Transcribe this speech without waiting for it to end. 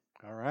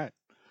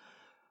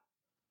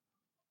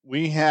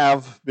We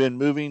have been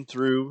moving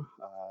through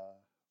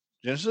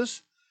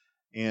Genesis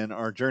in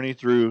our journey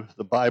through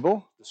the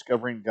Bible,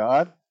 discovering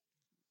God,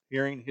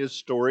 hearing His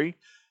story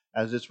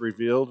as it's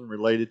revealed and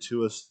related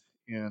to us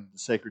in the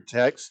sacred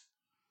text.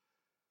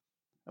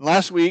 And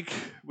last week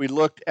we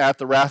looked at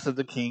the wrath of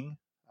the king,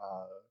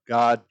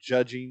 God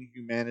judging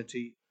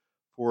humanity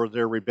for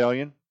their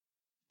rebellion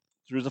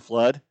through the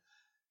flood.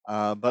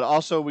 But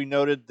also we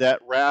noted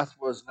that wrath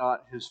was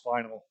not His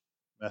final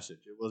message.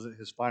 It wasn't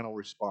His final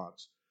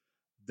response.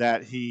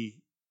 That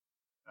He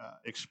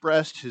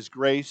expressed His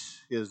grace,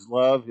 His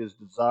love, His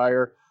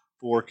desire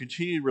for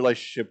continued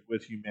relationship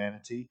with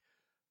humanity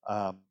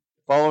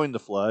following the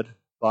flood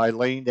by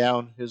laying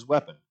down His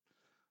weapon,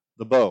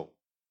 the bow,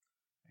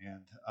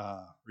 and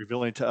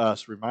revealing to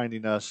us,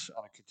 reminding us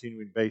on a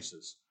continuing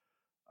basis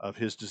of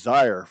His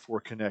desire for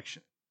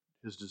connection,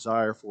 His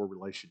desire for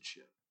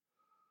relationship.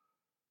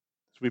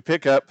 As we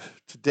pick up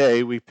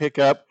today, we pick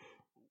up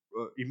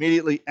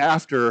immediately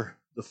after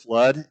the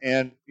flood,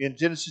 and in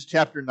Genesis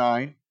chapter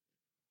 9,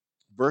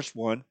 verse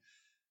 1,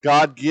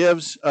 God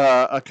gives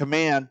a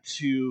command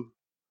to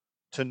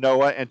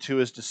Noah and to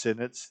his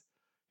descendants.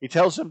 He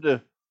tells them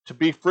to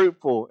be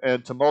fruitful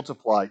and to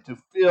multiply, to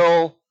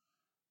fill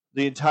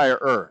the entire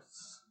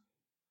earth.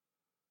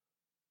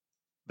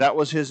 That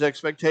was his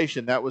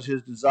expectation. That was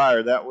his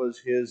desire. That was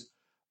his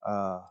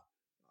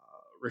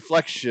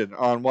reflection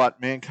on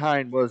what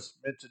mankind was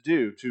meant to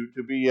do,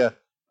 to be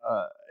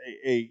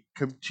a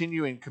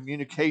continuing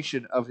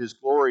communication of his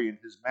glory and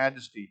his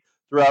majesty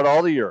throughout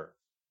all the earth.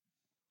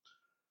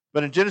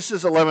 But in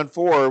Genesis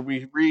 11:4,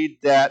 we read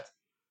that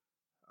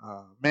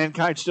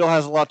mankind still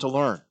has a lot to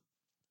learn.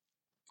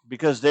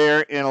 Because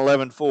there in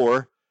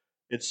 11:4,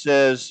 it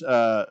says,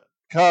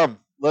 come,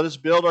 let us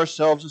build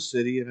ourselves a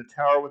city and a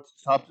tower with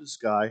the top to the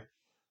sky.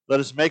 Let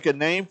us make a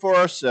name for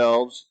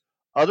ourselves.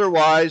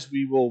 Otherwise,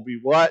 we will be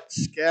what?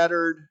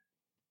 Scattered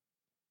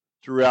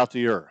throughout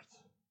the earth.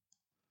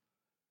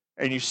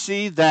 And you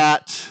see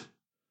that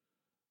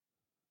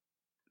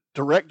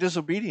direct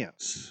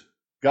disobedience.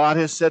 God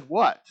has said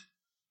what?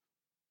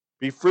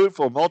 Be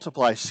fruitful,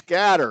 multiply,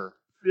 scatter,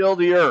 fill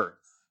the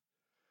earth.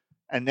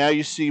 And now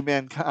you see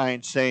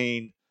mankind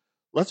saying,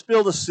 let's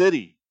build a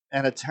city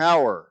and a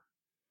tower.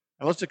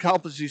 And let's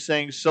accomplish these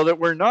things so that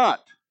we're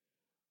not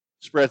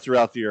spread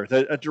throughout the earth.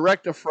 A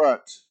direct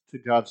affront to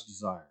God's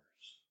desires.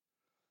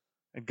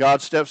 And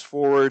God steps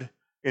forward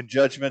in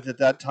judgment at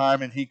that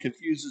time, and He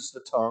confuses the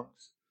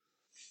tongues.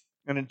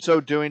 And in so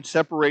doing,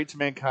 separates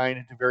mankind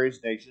into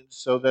various nations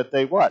so that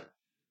they what?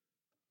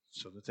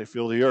 So that they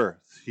fill the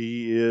earth.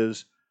 He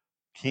is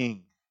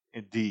king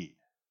indeed.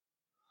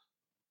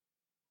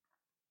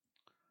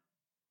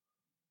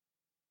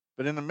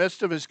 But in the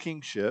midst of His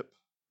kingship,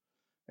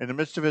 in the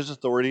midst of His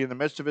authority, in the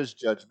midst of His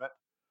judgment,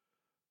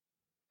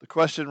 the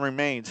question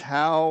remains,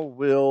 how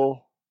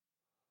will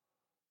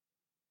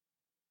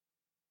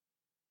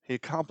He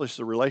accomplish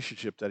the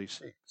relationship that He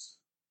seeks?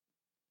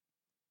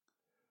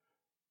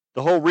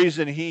 The whole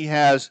reason He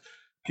has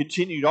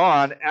continued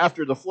on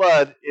after the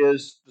flood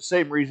is the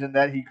same reason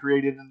that He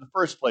created in the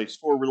first place,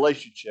 for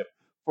relationship,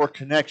 for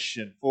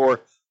connection,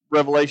 for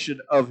revelation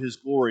of His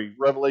glory,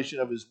 revelation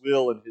of His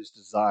will and His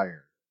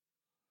desire.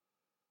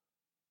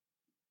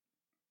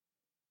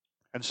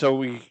 And so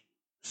we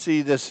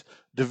see this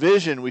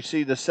division, we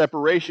see this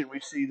separation,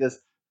 we see this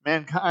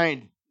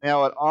mankind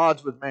now at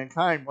odds with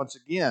mankind once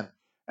again.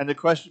 And the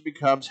question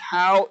becomes,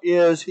 how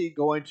is He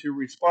going to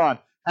respond?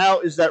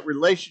 How is that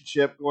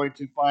relationship going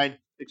to find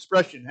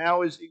expression?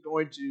 How is He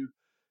going to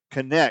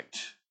connect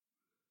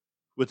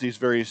with these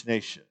various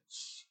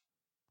nations?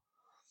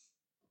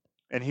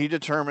 And He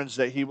determines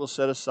that He will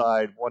set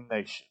aside one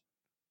nation.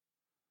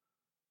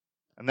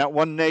 And that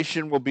one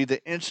nation will be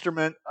the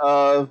instrument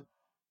of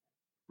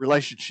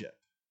relationship.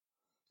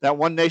 That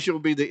one nation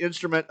will be the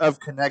instrument of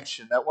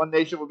connection. That one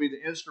nation will be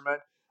the instrument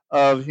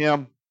of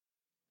Him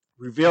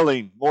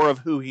revealing more of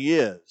who He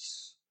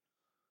is,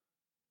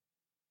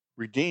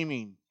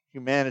 redeeming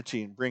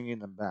humanity and bringing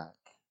them back.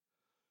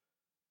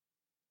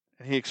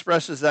 And He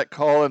expresses that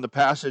call in the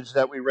passage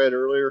that we read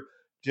earlier,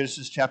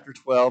 Genesis chapter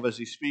 12, as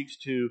He speaks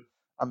to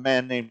a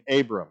man named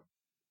Abram.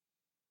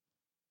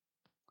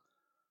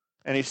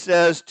 And He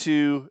says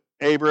to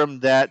Abram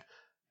that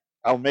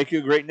I will make you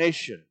a great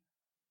nation.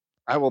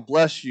 I will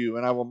bless you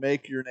and I will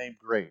make your name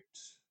great.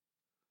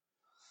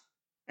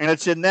 And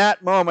it's in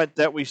that moment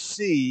that we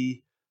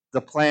see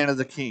the plan of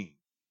the king.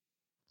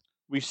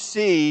 We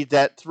see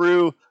that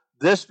through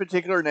this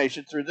particular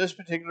nation, through this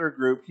particular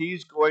group,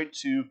 He's going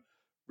to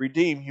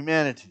redeem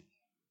humanity.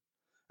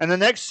 And the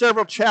next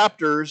several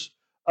chapters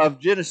of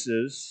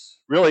Genesis,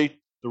 really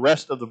the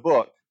rest of the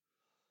book,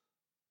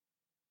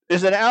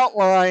 is an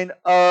outline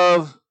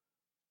of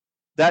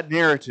that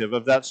narrative,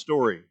 of that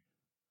story.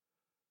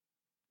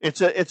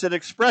 It's an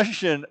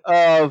expression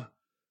of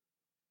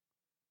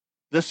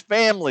this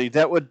family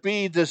that would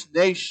be this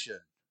nation,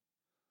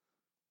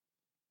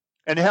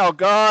 and how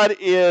God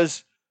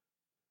is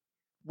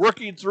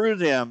working through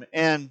them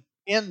and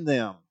in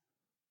them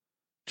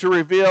to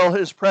reveal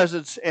His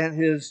presence and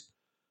His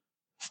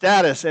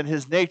status and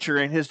his nature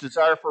and his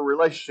desire for a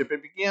relationship.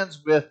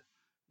 It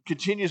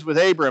continues with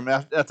Abram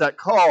at that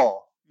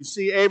call. You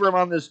see Abram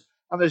on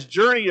this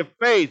journey of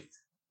faith.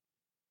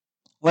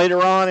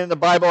 Later on in the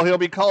Bible, he'll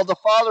be called the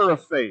father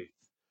of faith.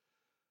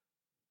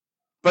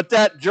 But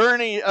that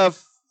journey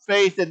of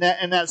faith and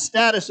that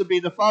status of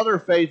being the father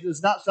of faith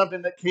is not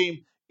something that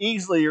came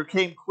easily or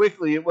came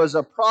quickly. It was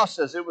a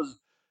process. It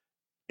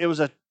was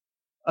a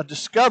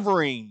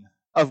discovering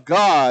of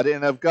God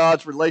and of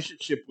God's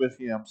relationship with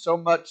him. So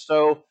much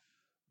so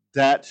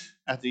that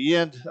at the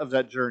end of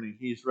that journey,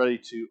 he's ready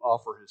to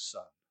offer his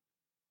son.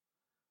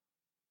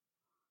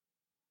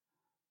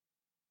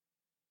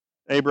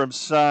 Abram's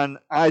son,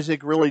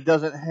 Isaac, really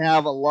doesn't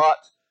have a lot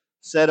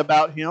said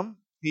about him.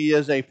 He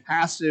is a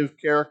passive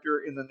character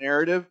in the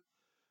narrative.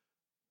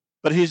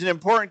 But he's an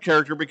important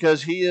character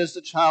because he is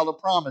the child of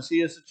promise.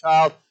 He is the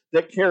child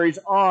that carries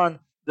on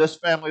this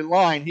family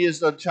line. He is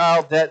the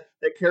child that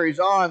carries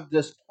on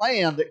this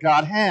plan that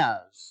God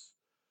has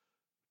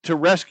to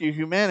rescue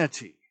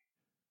humanity.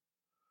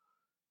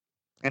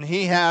 And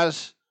he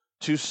has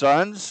two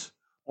sons,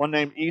 one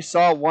named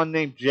Esau, one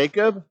named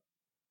Jacob.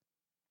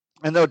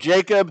 And though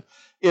Jacob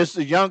is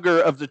the younger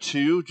of the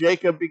two,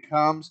 Jacob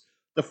becomes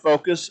the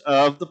focus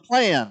of the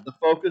plan, the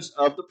focus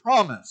of the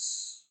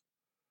promise.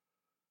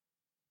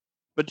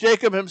 But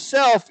Jacob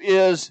himself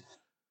is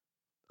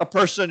a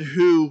person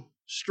who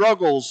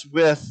struggles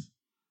with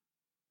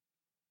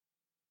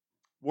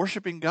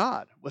worshiping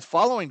God, with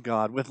following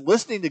God, with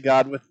listening to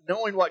God, with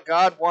knowing what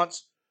God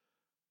wants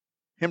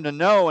him to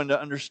know and to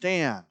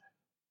understand.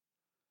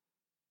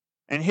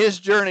 And his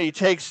journey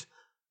takes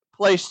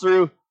place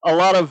through a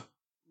lot of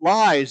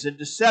lies and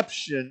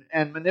deception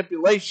and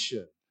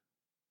manipulation.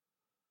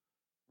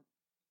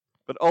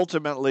 But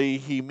ultimately,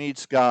 he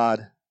meets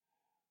God,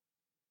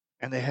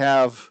 and they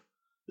have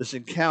this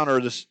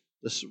encounter, this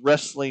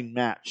wrestling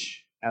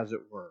match, as it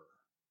were,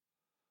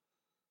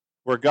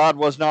 where God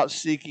was not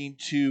seeking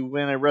to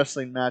win a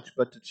wrestling match,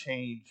 but to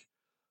change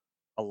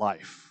a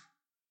life.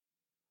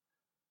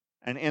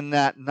 And in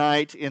that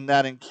night, in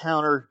that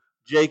encounter,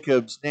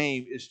 Jacob's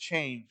name is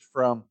changed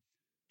from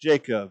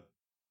Jacob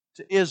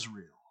to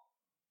Israel.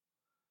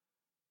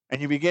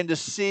 And you begin to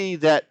see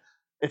that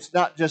it's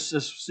not just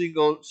this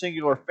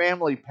singular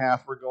family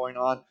path we're going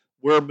on.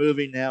 We're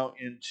moving now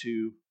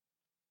into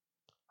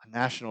a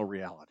national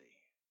reality.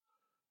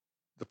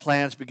 The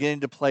plan's beginning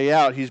to play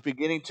out. He's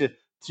beginning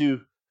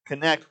to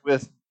connect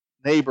with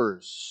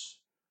neighbors.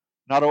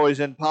 Not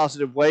always in a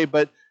positive way,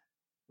 but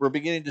we're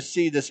beginning to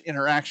see this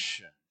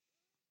interaction.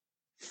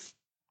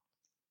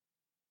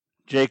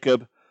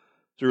 Jacob,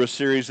 through a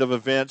series of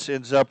events,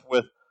 ends up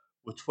with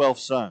 12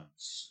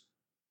 sons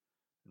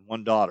and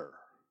one daughter.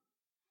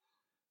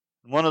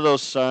 And one of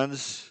those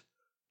sons,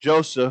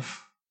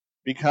 Joseph,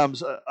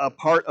 becomes a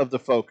part of the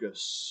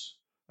focus.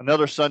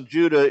 Another son,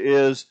 Judah,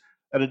 is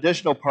an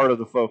additional part of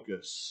the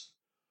focus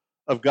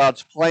of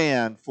God's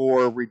plan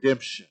for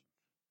redemption.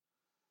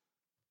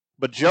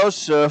 But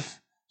Joseph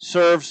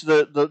serves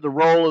the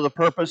role of the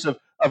purpose of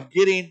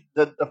getting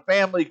the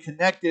family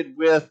connected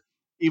with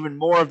even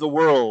more of the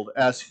world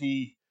as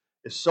he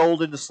is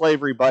sold into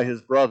slavery by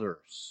his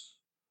brothers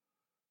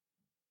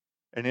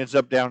and ends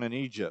up down in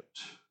Egypt,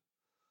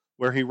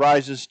 where he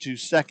rises to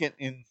second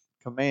in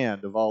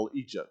command of all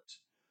Egypt.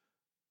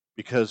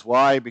 Because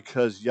why?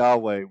 Because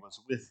Yahweh was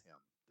with him.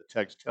 The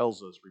text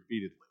tells us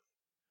repeatedly.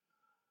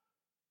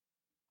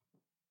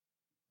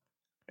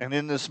 And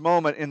in this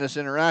moment, in this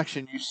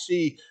interaction, you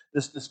see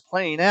this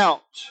playing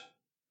out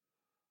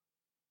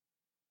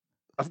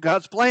of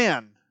God's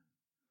plan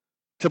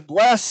to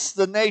bless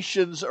the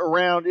nations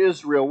around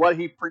Israel. What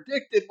he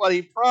predicted, what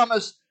he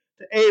promised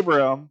to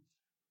Abraham,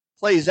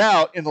 plays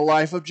out in the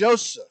life of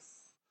Joseph.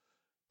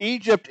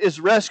 Egypt is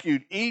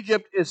rescued.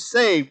 Egypt is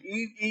saved.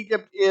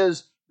 Egypt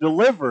is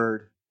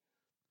delivered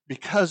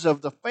because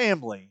of the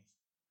family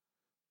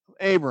of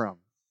Abram.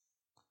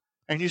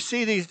 And you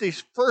see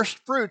these first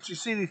fruits, you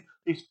see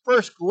these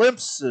first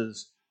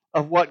glimpses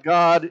of what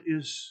God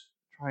is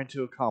trying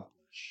to accomplish.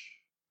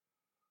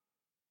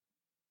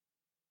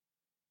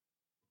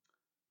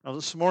 Now,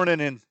 this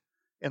morning,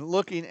 in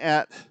looking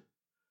at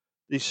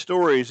these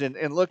stories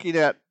and looking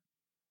at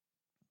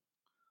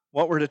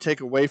what we're to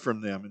take away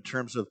from them in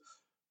terms of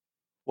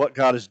what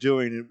God is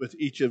doing with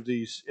each of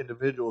these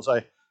individuals,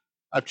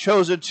 I've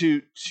chosen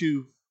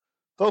to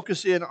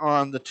focus in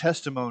on the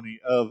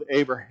testimony of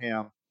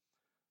Abraham,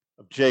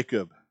 of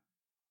Jacob,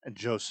 and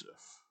Joseph.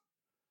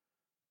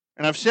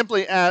 And I'm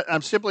simply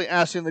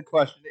asking the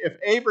question: if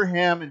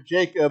Abraham and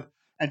Jacob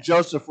and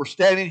Joseph were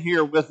standing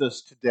here with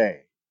us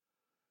today,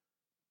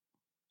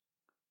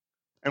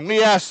 and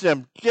we asked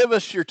them, give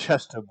us your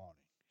testimony,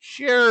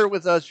 share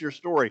with us your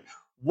story,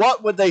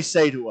 what would they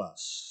say to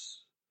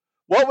us?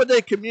 What would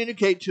they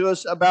communicate to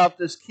us about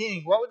this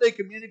king? What would they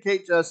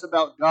communicate to us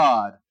about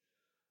God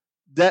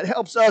that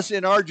helps us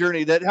in our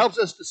journey, that helps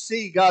us to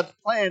see God's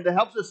plan, that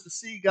helps us to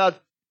see God's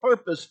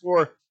purpose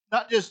for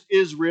not just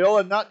Israel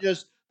and not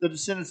just the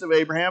descendants of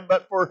Abraham,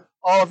 but for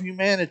all of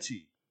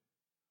humanity?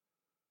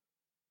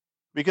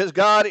 Because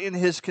God, in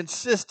his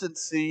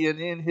consistency and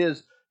in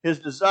his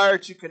desire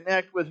to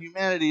connect with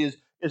humanity,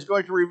 is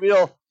going to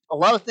reveal a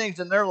lot of things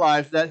in their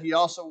lives that he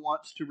also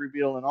wants to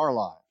reveal in our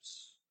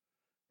lives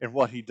and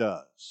what he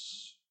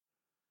does.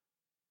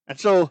 And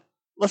so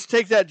let's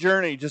take that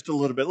journey just a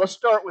little bit. Let's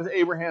start with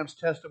Abraham's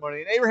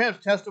testimony. And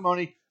Abraham's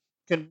testimony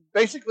can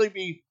basically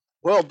be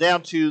boiled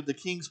down to the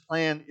king's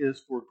plan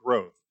is for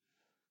growth.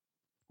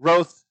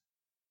 Growth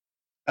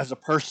as a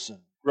person,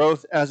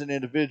 growth as an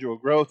individual,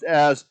 growth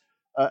as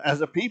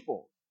a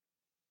people.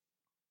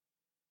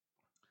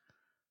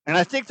 And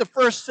I think the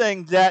first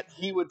thing that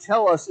he would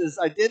tell us is,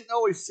 I didn't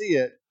always see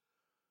it,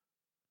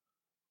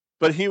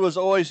 but he was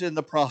always in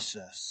the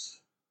process.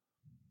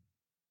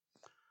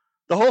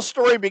 The whole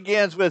story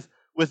begins with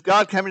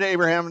God coming to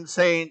Abraham and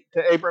saying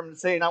to Abram and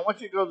saying, I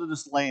want you to go to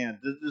this land,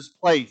 this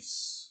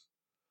place,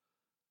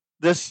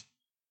 this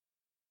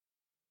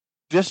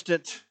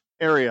distant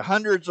area,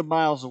 hundreds of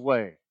miles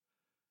away.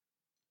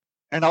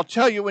 And I'll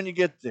tell you when you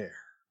get there.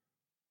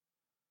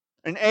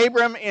 And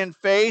Abram, in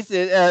faith,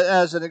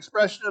 as an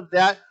expression of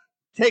that,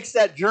 takes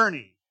that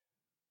journey.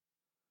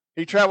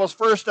 He travels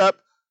first up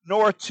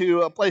north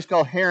to a place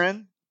called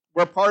Haran,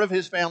 where part of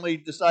his family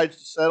decides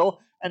to settle,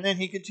 and then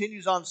he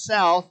continues on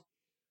south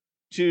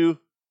to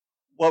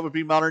what would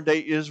be modern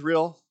day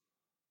Israel,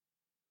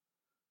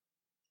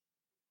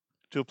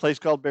 to a place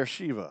called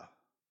Beersheba.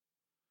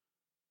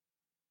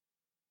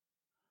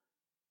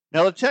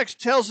 Now the text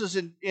tells us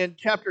in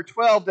chapter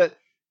 12 that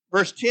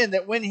verse 10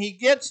 that when he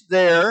gets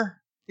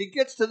there, he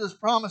gets to this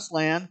promised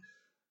land,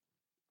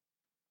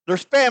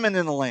 there's famine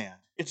in the land.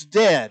 It's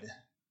dead.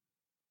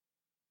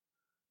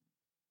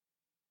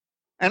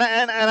 And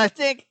I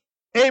think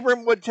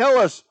Abram would tell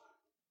us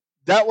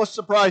that was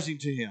surprising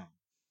to him.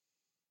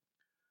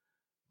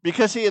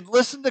 Because he had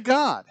listened to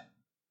God.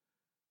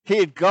 He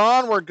had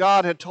gone where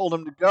God had told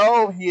him to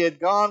go. He had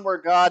gone where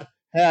God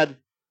had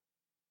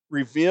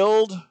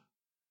revealed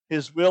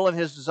his will and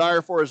his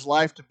desire for his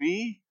life to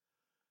be.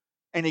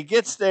 And he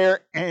gets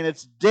there and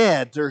it's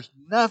dead. There's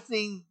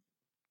nothing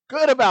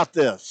good about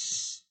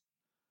this.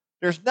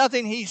 There's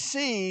nothing he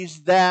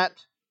sees that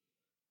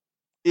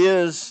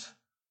is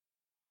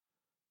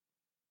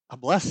a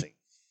blessing.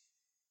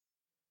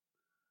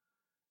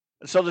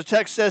 And so the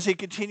text says he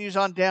continues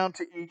on down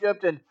to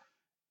Egypt, and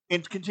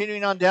in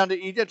continuing on down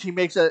to Egypt, he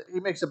makes a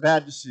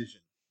bad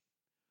decision.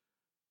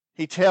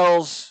 He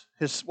tells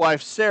his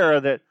wife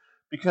Sarah that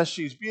because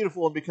she's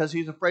beautiful and because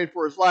he's afraid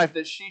for his life,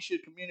 that she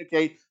should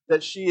communicate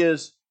that she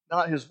is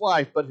not his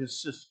wife, but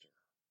his sister.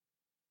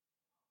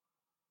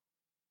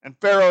 And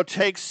Pharaoh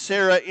takes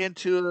Sarah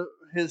into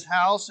his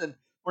house, and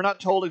we're not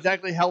told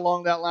exactly how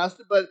long that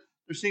lasted, but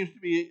there seems to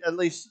be at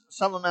least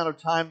some amount of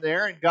time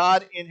there. And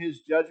God, in his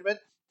judgment,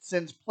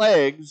 sends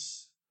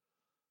plagues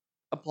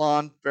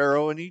upon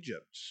Pharaoh and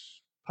Egypt,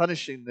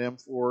 punishing them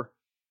for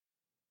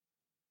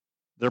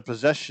their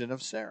possession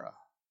of Sarah.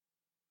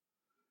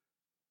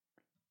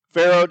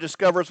 Pharaoh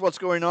discovers what's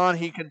going on.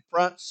 He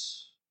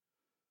confronts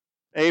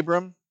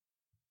Abram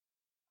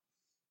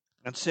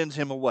and sends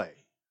him away.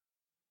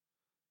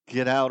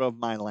 Get out of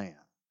my land.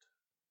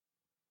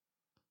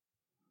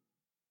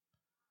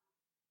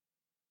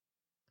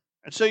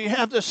 And so you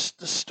have the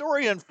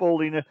story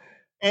unfolding,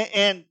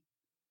 and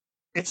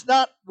it's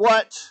not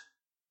what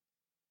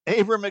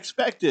Abram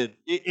expected.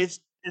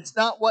 It's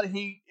not what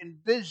he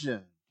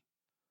envisioned.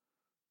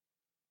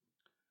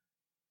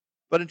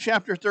 But in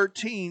chapter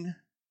 13,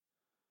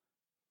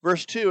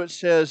 verse 2, it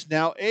says,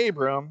 Now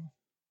Abram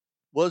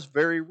was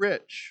very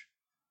rich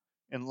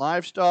in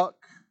livestock,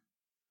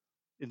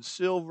 in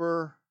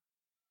silver,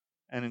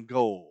 and in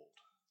gold.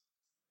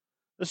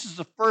 This is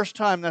the first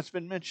time that's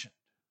been mentioned.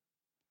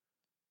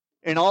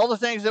 And all the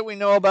things that we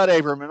know about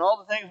Abram and all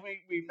the things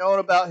we've known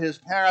about his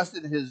past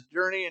and his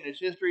journey and his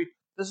history,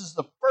 this is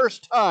the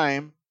first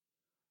time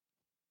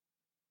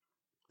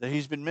that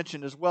he's been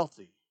mentioned as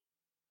wealthy.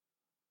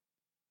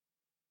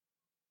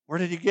 Where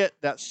did he get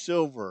that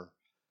silver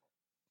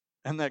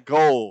and that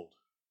gold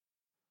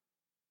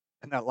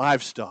and that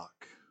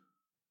livestock?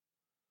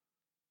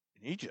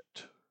 In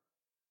Egypt.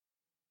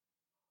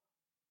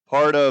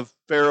 Part of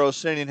Pharaoh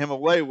sending him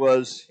away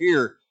was,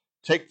 here,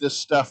 take this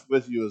stuff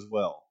with you as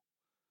well.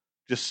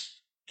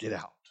 Just get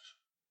out.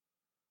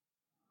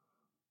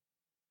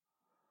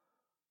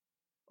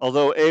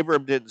 Although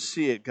Abram didn't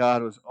see it,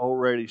 God was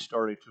already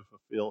starting to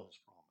fulfill his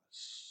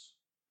promise.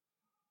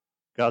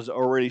 God's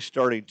already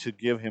starting to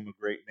give him a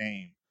great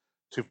name,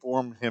 to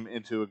form him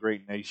into a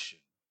great nation.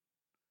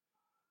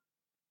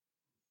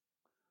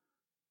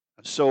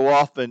 And so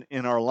often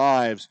in our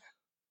lives,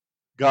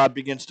 God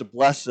begins to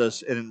bless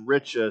us and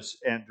enrich us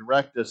and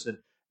direct us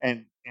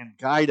and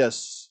guide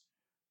us,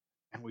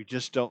 and we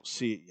just don't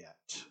see it yet.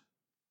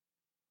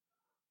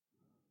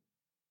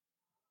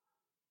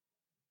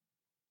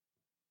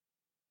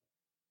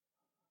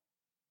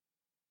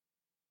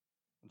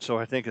 And so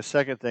I think a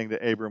second thing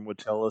that Abram would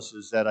tell us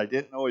is that I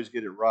didn't always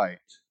get it right,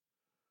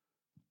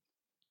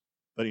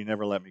 but he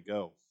never let me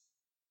go.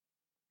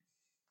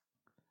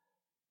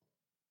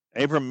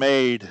 Abram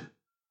made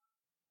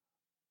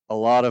a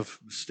lot of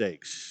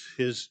mistakes.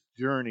 His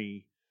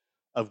journey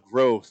of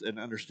growth and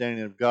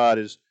understanding of God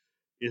is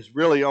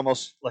really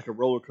almost like a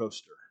roller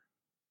coaster.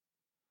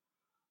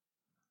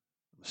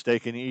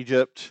 Mistake in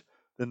Egypt,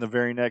 then the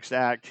very next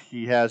act,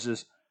 he has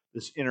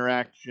this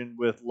interaction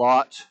with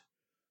Lot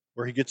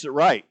where he gets it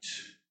right.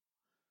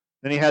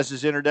 Then he has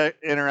his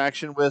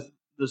interaction with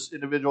this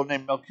individual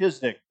named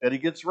Melchizedek that he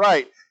gets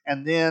right,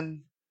 and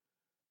then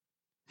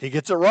he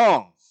gets it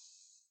wrong.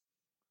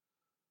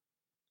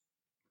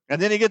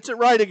 And then he gets it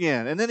right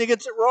again, and then he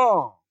gets it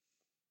wrong.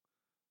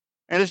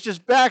 And it's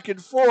just back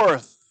and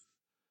forth,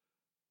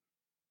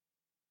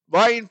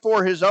 vying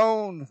for his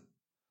own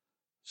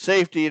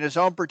safety and his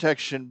own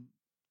protection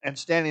and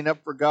standing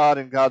up for God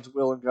and God's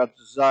will and God's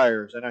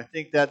desires. And I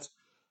think that's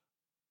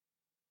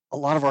a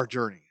lot of our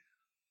journey.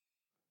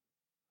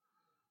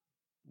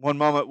 One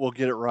moment we'll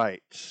get it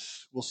right.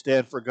 We'll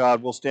stand for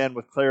God. We'll stand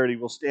with clarity.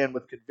 We'll stand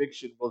with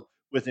conviction,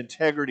 with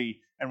integrity,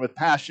 and with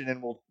passion,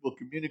 and we'll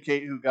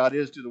communicate who God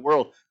is to the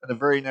world. And the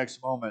very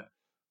next moment,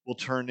 we'll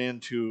turn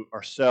into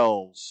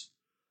ourselves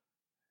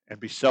and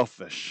be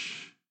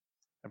selfish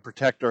and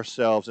protect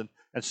ourselves and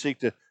seek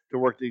to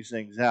work these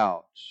things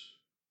out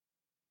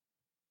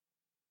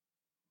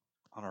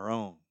on our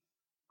own.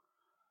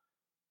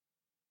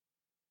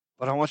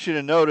 But I want you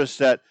to notice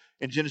that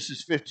in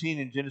Genesis 15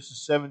 and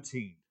Genesis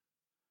 17,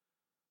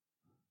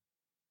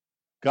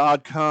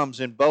 God comes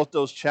in both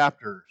those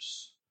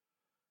chapters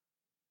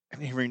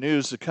and he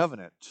renews the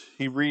covenant.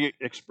 He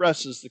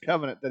re-expresses the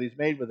covenant that he's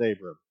made with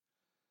Abram.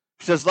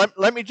 He says,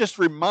 let me just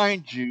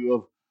remind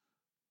you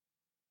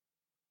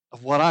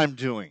of what I'm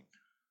doing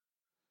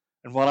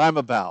and what I'm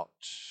about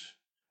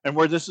and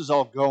where this is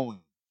all going.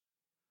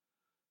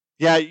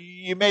 Yeah,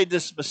 you made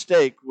this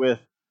mistake with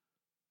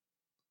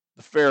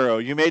the Pharaoh.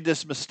 You made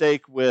this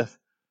mistake with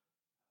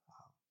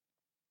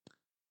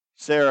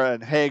Sarah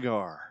and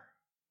Hagar.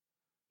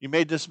 You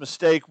made this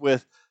mistake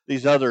with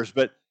these others,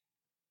 but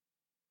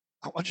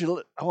I want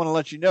to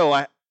let you know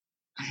I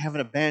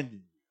haven't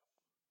abandoned you.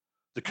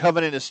 The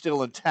covenant is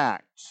still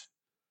intact.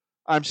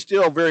 I'm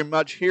still very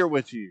much here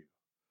with you.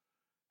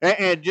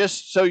 And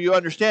just so you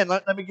understand,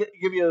 let me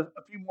give you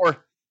a few more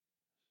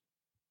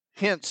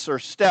hints or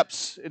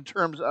steps in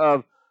terms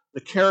of the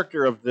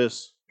character of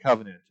this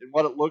covenant and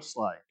what it looks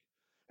like.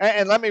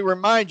 And let me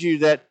remind you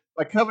that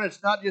my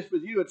covenant's not just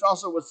with you, it's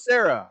also with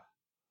Sarah.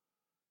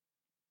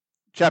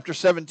 Chapter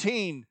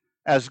 17,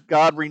 as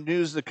God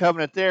renews the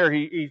covenant there,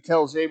 he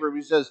tells Abram,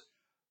 he says,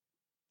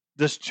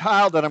 this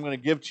child that I'm going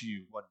to give to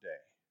you one day,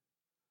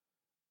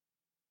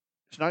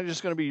 it's not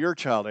just going to be your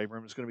child,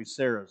 Abram, it's going to be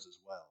Sarah's as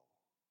well.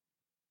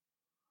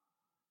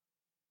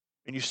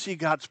 And you see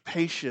God's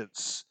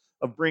patience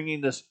of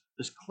bringing this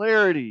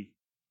clarity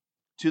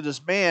to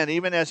this man,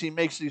 even as he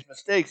makes these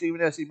mistakes,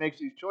 even as he makes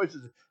these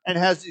choices and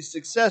has these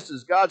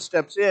successes. God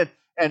steps in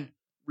and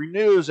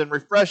renews and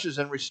refreshes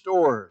and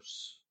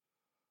restores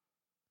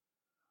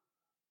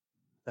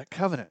that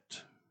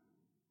covenant.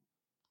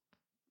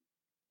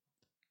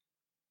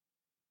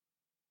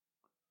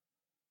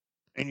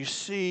 And you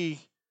see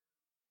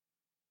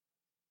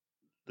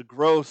the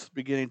growth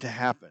beginning to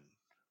happen.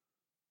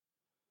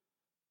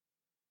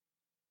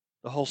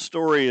 The whole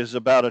story is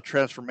about a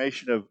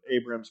transformation of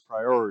Abram's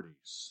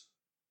priorities.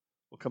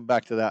 We'll come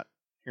back to that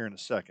here in a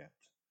second.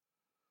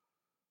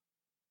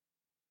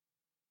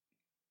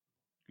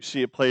 You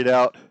see it played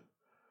out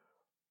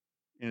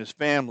in his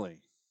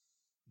family.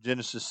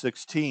 Genesis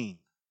 16.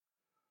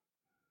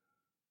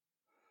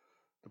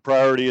 The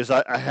priority is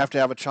I have to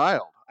have a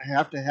child. I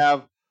have to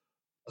have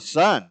a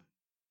son.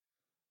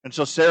 And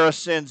so Sarah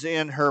sends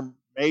in her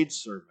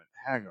maidservant,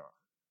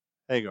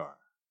 Hagar.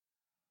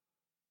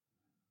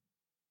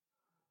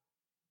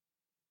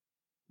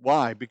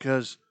 Why?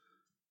 Because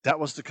that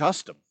was the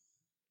custom.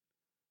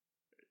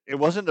 It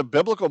wasn't a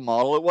biblical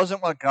model. It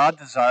wasn't what God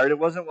desired. It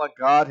wasn't what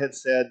God had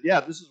said, yeah,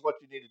 this is what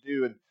you need to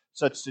do in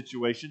such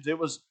situations. It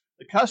was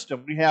the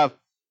custom. We have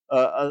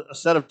a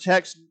set of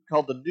texts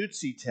called the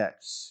Nutzi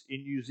texts,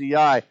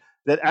 N-U-Z-I,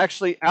 that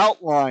actually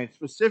outline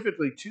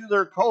specifically to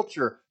their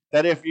culture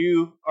that if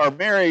you are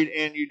married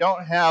and you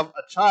don't have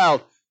a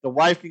child, the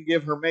wife can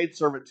give her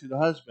maidservant to the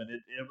husband.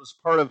 It was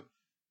part of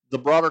the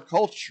broader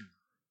culture.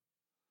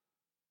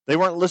 They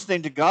weren't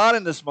listening to God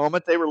in this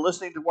moment. They were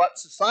listening to what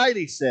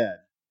society said.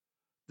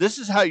 This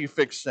is how you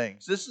fix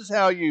things. This is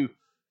how you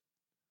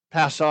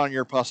pass on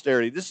your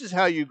posterity. This is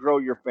how you grow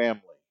your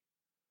family.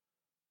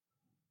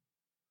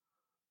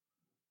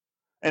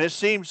 And it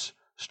seems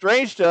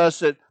strange to us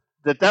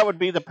that would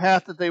be the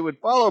path that they would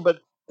follow,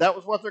 but that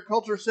was what their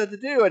culture said to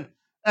do.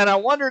 And I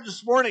wondered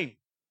this morning,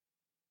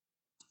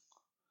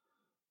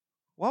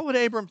 what would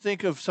Abram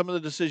think of some of the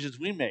decisions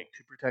we make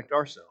to protect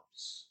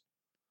ourselves?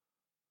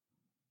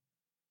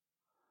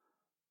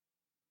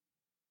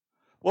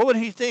 What would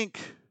he think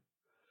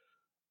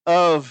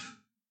of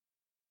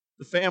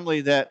the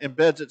family that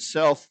embeds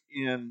itself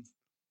in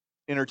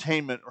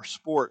entertainment or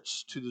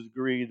sports to the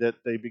degree that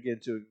they begin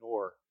to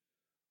ignore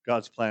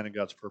God's plan and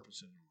God's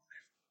purpose in their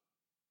life?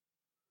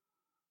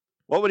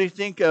 What would he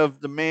think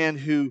of the man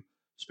who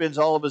spends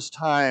all of his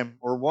time,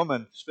 or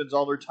woman spends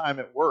all their time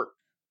at work,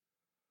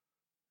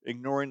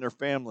 ignoring their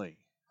family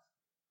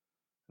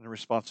and their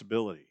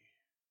responsibility?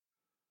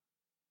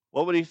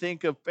 What would he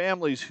think of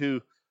families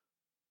who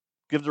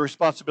give the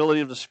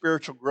responsibility of the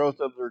spiritual growth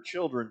of their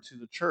children to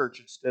the church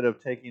instead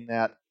of taking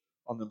that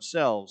on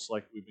themselves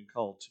like we've been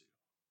called to?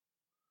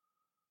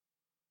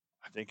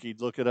 I think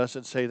he'd look at us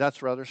and say,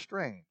 that's rather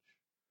strange,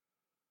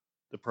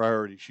 the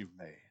priorities you've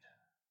made.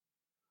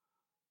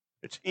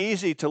 It's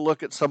easy to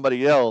look at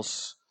somebody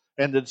else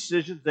and the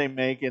decisions they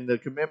make and the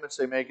commitments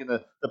they make and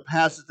the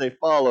paths that they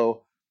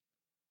follow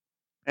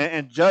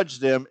and judge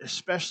them,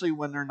 especially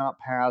when they're not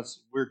paths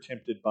we're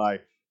tempted by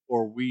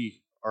or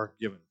we are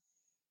given.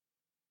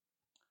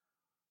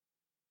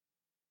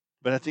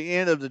 But at the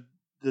end of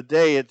the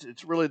day,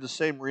 it's really the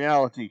same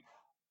reality.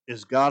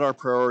 Is God our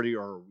priority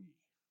or are we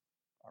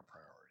our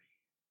priority?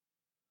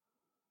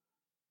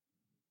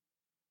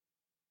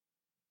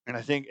 And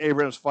I think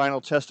Abraham's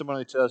final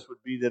testimony to us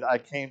would be that I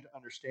came to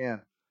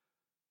understand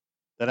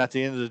that at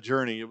the end of the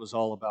journey, it was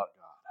all about God.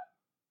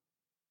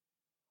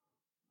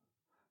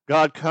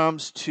 God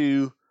comes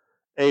to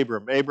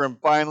Abram. Abram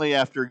finally,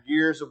 after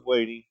years of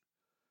waiting,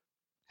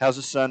 has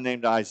a son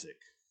named Isaac.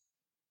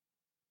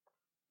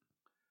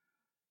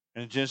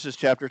 And in Genesis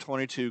chapter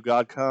 22,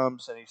 God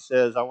comes and he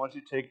says, I want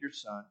you to take your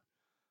son,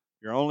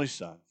 your only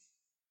son,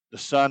 the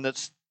son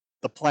that's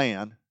the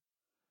plan,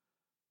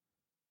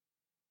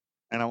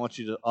 and I want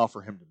you to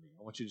offer him to me.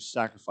 I want you to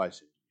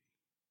sacrifice him.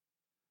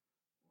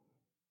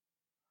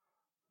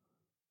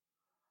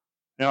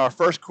 Now, our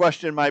first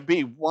question might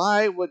be,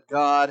 why would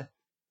God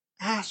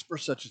ask for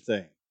such a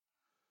thing?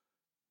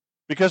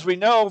 Because we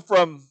know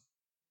from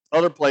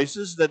other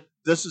places that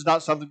this is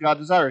not something God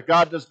desires.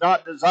 God does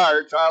not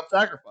desire child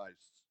sacrifice.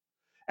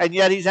 And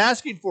yet he's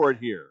asking for it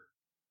here.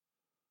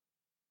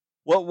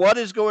 What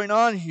is going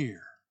on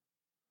here?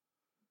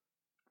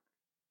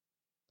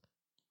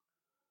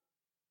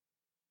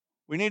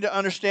 We need to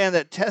understand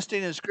that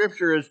testing in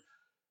Scripture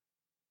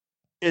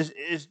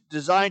is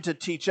designed to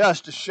teach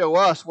us, to show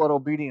us what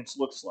obedience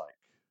looks like.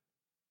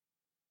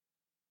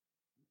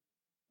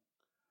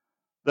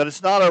 That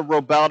it's not a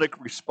robotic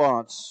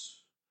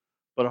response,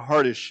 but a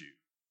heart issue.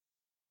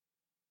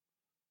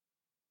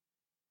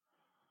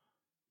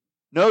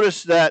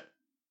 Notice that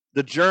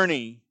the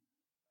journey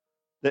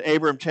that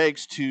Abram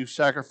takes to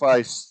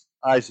sacrifice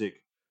Isaac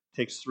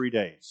takes 3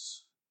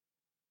 days.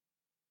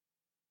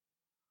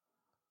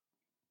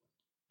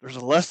 There's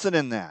a lesson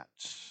in that.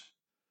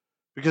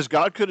 Because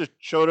God could have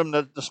showed him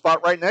the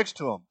spot right next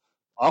to him.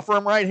 Offer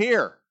him right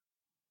here.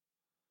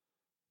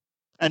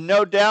 And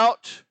no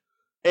doubt,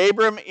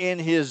 Abram, in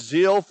his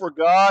zeal for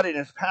God, in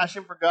his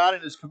passion for God,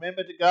 in his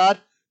commitment to God,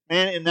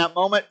 man, in that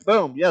moment,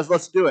 boom, yes,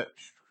 let's do it.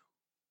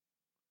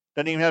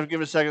 Doesn't even have to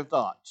give a second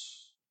thought.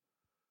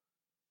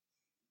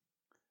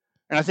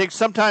 And I think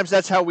sometimes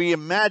that's how we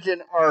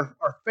imagine our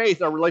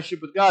faith, our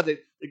relationship with God,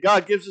 that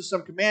God gives us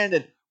some command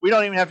and we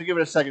don't even have to give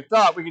it a second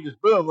thought. We can just,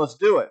 boom, let's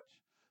do it.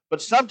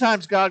 But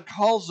sometimes God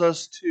calls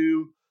us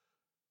to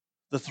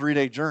the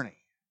 3-day journey.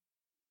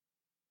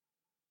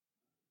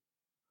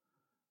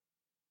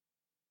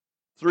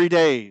 3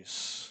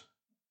 days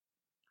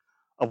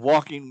of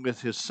walking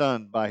with his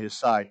son by his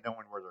side,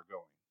 knowing where they're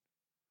going.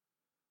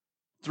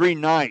 3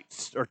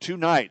 nights or 2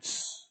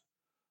 nights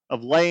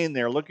of laying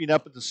there, looking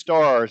up at the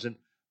stars and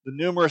the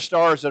numerous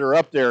stars that are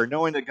up there,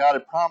 knowing that God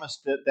had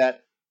promised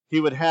that he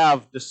would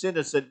have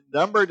descendants that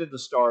numbered in the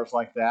stars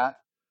like that,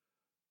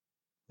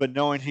 but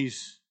knowing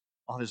he's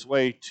on his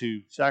way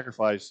to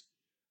sacrifice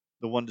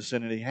the one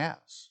descendant he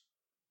has.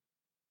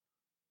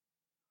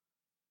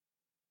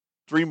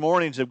 3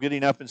 mornings of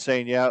getting up and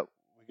saying, yeah,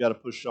 we got to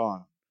push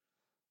on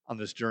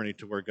this journey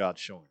to where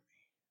God's showing me.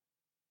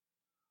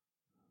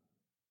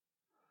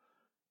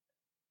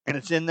 And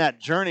it's in that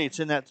journey, it's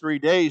in that 3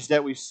 days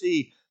that we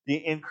see the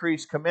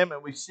increased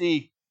commitment. We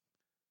see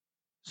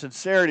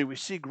sincerity. We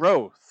see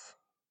growth.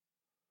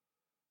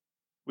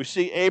 We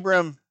see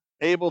Abram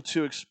able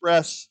to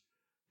express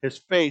his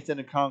faith in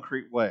a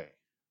concrete way.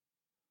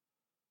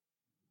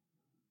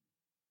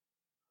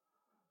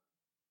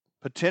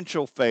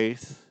 Potential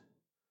faith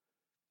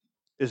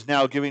is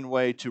now giving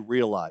way to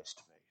realized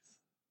faith.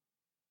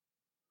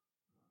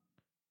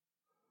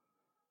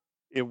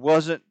 It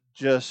wasn't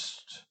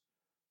just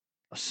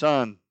a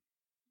son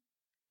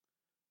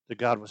that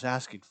God was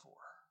asking for.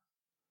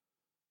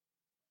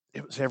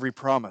 It was every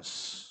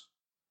promise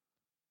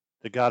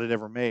that God had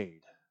ever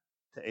made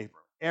to Abram.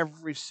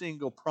 Every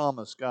single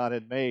promise God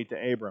had made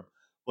to Abram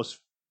was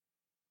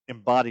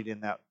embodied in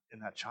that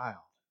child.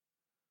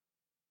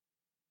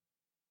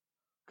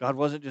 God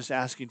wasn't just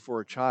asking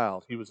for a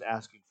child, he was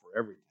asking for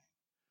everything.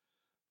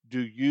 Do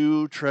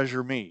you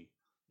treasure me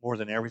more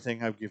than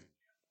everything I've given you?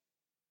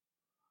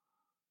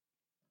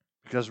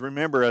 Because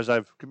remember, as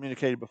I've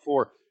communicated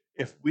before,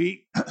 if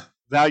we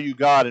value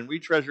God and we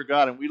treasure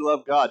God and we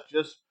love God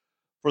just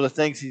for the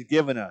things he's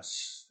given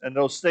us, and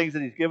those things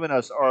that he's given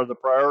us are the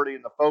priority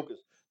and the focus,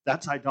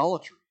 that's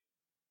idolatry.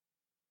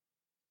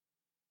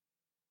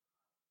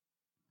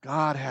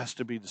 God has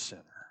to be the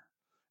center.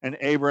 And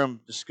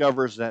Abram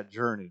discovers that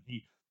journey.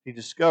 He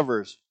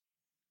discovers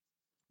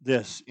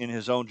this in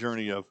his own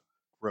journey of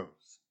growth.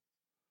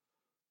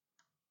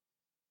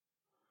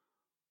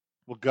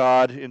 Well,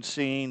 God, in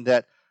seeing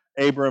that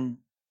Abram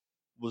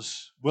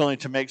was willing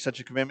to make such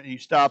a commitment, he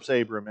stops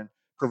Abram and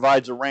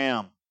provides a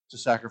ram to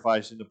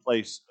sacrifice in the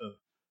place of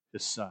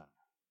his son.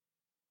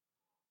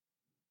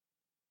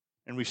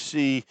 And we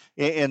see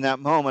in that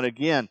moment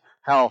again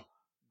how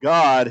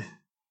God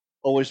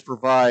always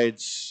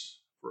provides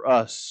for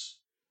us.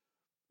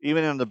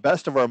 Even in the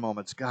best of our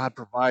moments, God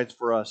provides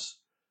for us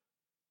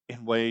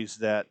in ways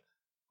that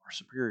are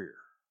superior.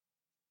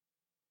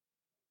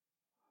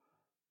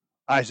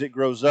 Isaac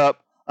grows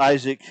up.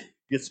 Isaac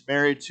gets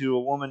married to a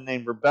woman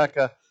named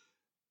Rebekah.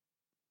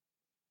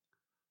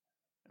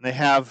 And they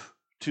have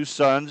two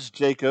sons,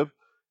 Jacob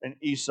and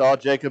Esau.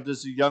 Jacob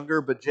is the younger,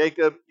 but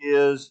Jacob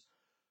is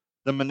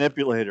the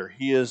manipulator.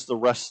 He is the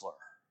wrestler.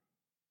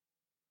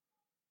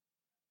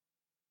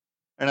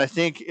 And I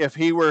think if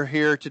he were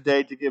here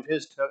today to give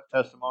his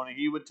testimony,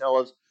 he would tell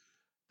us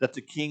that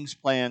the king's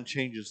plan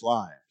changes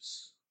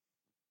lives.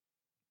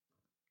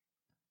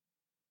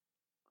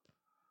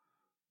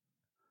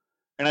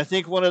 And I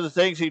think one of the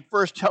things he'd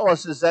first tell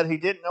us is that he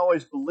didn't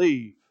always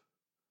believe,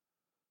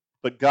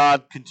 but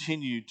God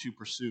continued to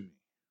pursue me.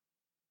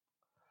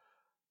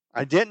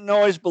 I didn't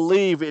always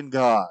believe in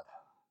God.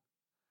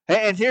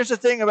 And here's the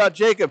thing about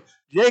Jacob.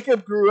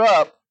 Jacob grew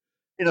up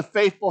in a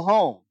faithful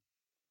home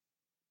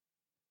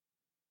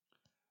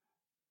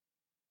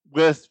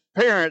with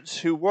parents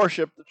who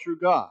worshiped the true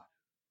God.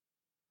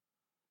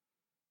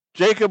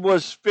 Jacob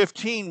was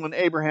 15 when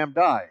Abraham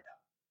died.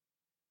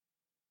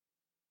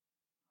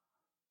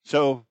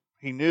 So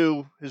he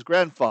knew his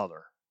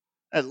grandfather,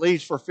 at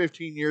least for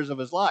 15 years of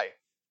his life.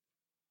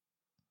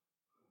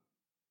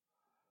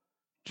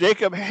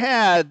 Jacob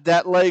had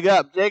that leg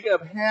up.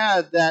 Jacob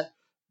had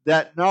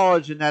that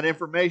knowledge and that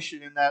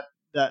information and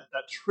that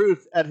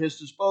truth at his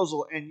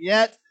disposal. And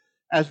yet,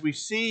 as we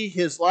see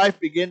his life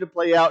begin to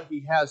play out,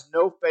 he has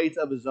no faith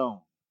of his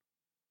own.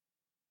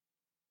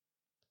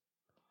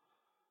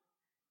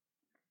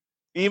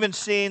 Even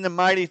seeing the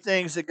mighty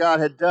things that God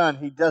had done,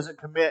 he doesn't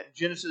commit.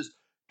 Genesis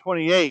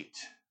 28,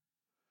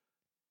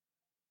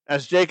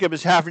 as Jacob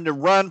is having to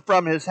run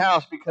from his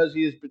house because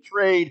he has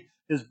betrayed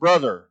his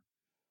brother.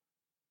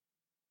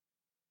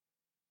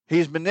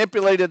 He's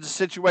manipulated the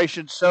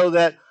situation so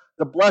that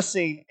the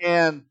blessing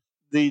and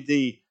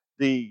the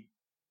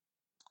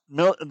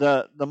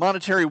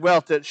monetary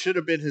wealth that should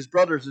have been his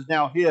brother's is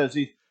now his.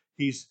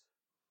 He's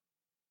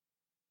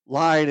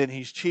lied and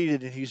he's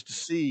cheated and he's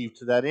deceived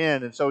to that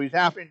end. And so he's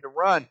having to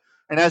run.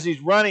 And as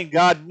he's running,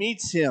 God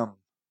meets him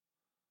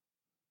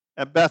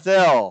at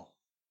Bethel.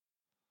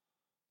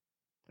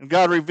 And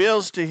God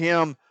reveals to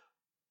him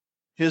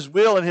his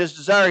will and his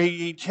desire.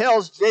 He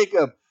tells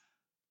Jacob,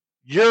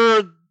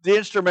 you're the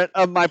instrument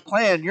of my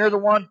plan. You're the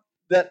one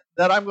that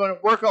I'm going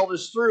to work all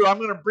this through. I'm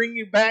going to bring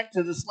you back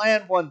to this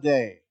land one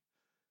day.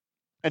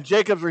 And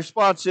Jacob's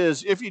response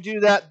is, if you do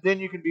that, then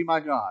you can be my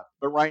God.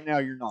 But right now,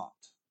 you're not.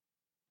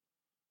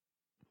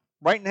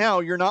 Right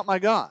now, you're not my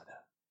God.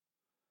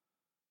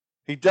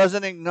 He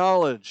doesn't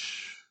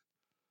acknowledge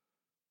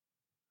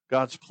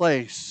God's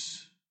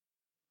place.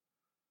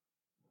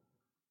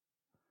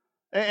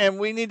 And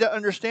we need to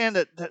understand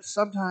that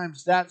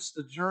sometimes that's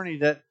the journey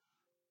that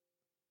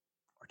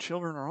our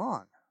children are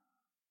on.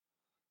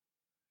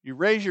 You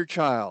raise your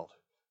child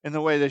in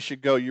the way they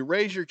should go. You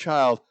raise your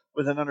child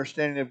with an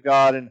understanding of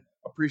God and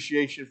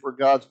appreciation for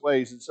God's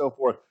ways and so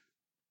forth.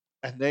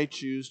 And they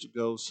choose to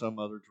go some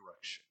other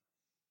direction.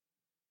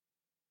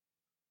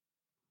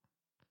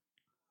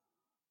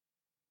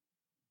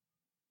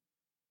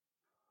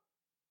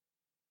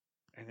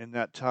 And in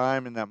that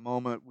time, in that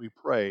moment, we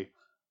pray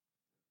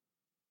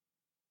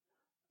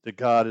that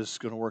God is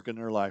going to work in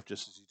their life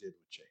just as he did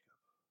with Jacob.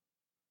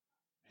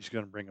 He's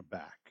going to bring them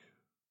back.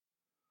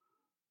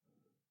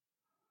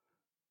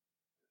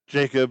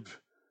 Jacob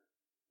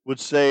would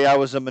say, I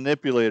was a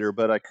manipulator,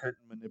 but I couldn't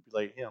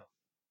manipulate him.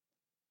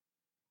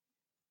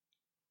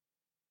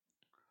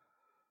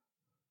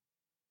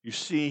 You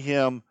see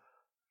him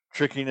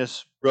tricking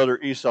his brother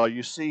Esau.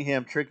 You see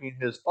him tricking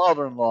his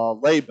father-in-law,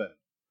 Laban.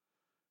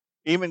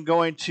 Even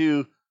going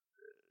to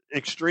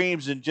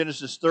extremes in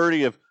Genesis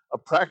 30 of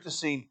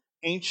practicing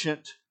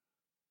ancient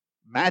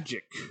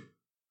magic,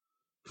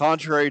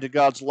 contrary to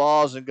God's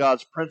laws and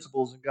God's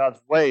principles and God's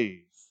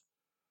ways.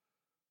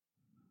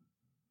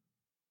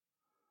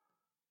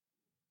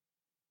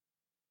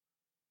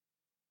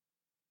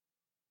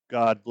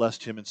 God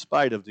blessed him in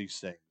spite of these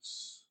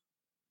things.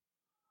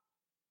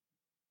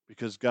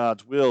 Because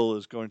God's will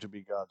is going to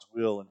be God's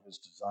will and his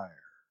desire.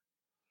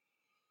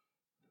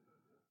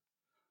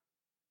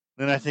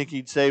 Then I think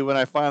he'd say, when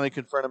I finally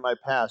confronted my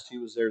past, he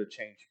was there to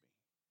change me.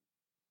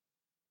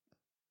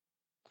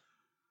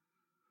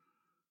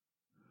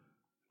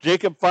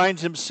 Jacob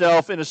finds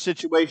himself in a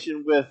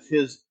situation with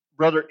his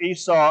brother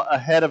Esau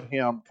ahead of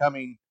him,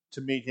 coming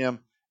to meet him,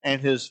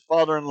 and his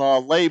father-in-law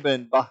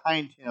Laban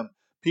behind him.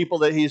 People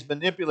that he's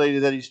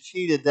manipulated, that he's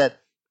cheated,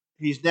 that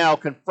he's now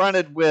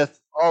confronted with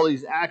all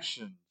these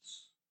actions.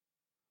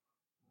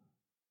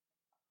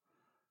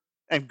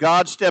 And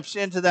God steps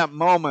into that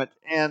moment,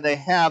 and they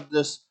have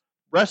this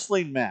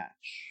wrestling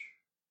match.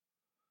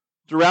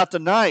 Throughout the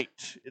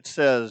night, it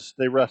says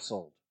they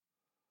wrestled.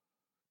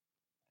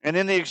 And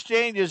in the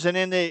exchanges and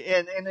in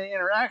the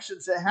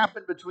interactions that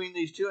happened between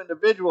these two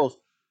individuals,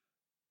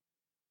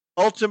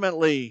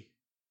 ultimately,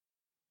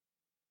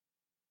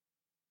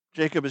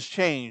 Jacob is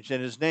changed,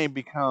 and his name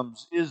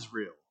becomes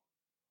Israel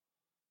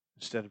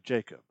instead of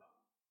Jacob.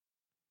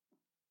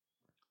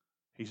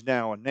 He's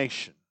now a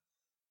nation.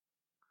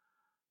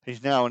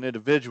 He's now an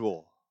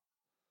individual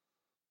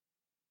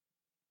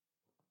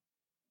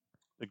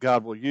that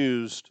God will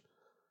use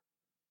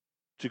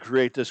to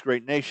create this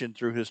great nation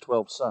through his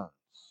 12 sons.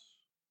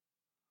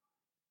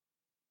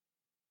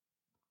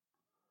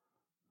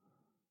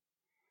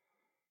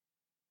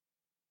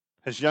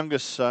 His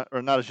youngest son,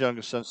 or not his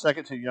youngest son,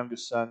 second to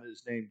youngest son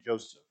is named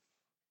Joseph.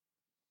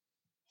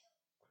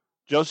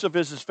 Joseph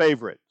is his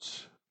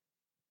favorite.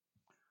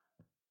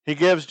 He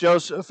gives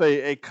Joseph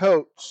a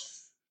coat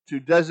to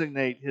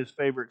designate his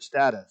favorite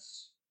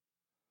status.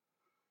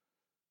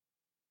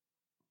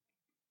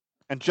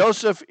 And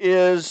Joseph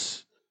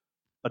is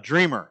a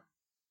dreamer.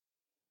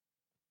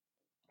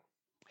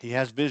 He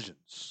has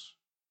visions.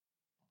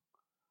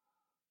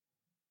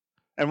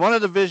 And one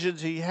of the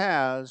visions he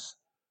has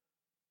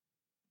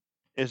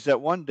is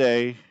that one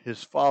day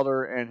his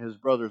father and his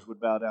brothers would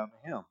bow down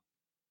to him.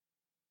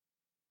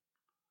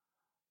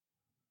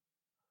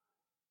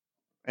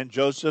 And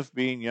Joseph,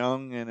 being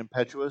young and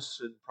impetuous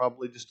and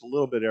probably just a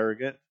little bit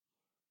arrogant,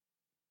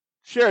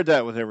 shared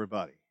that with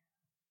everybody.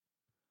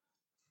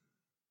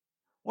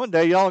 One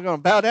day y'all are going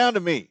to bow down to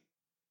me.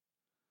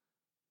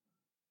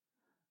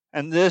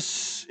 And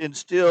this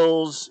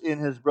instills in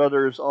his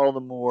brothers all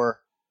the more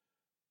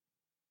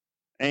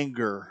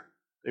anger.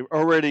 They were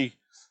already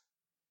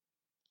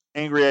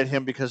angry at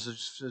him because of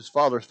his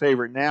father's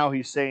favorite. Now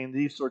he's saying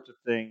these sorts of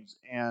things,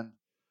 and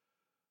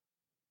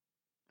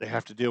they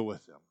have to deal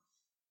with them.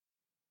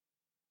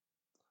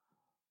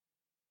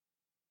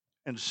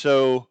 And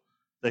so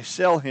they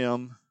sell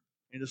him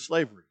into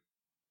slavery,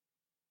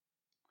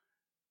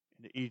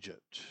 into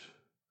Egypt.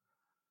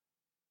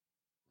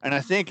 And I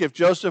think if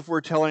Joseph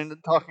were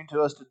talking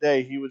to us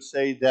today, he would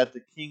say that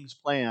the king's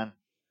plan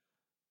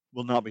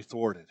will not be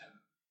thwarted.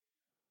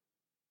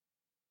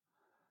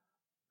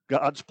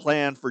 God's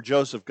plan for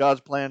Joseph,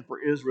 God's plan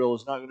for Israel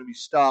is not going to be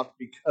stopped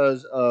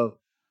because of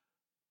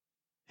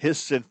his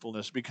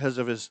sinfulness, because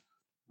of his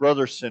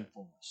brother's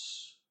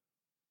sinfulness.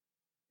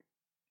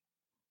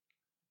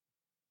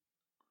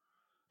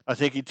 I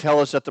think he'd tell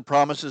us that the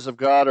promises of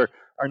God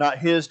are not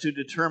his to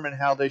determine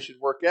how they should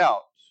work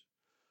out.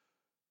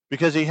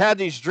 Because he had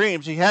these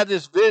dreams, he had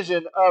this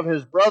vision of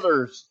his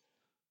brothers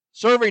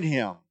serving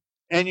him.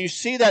 And you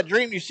see that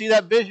dream, you see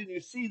that vision,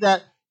 you see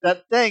that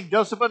thing.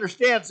 Joseph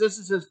understands this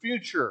is his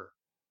future.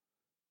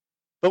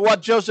 But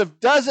what Joseph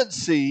doesn't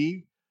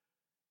see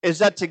is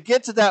that to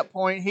get to that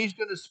point, he's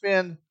going to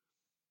spend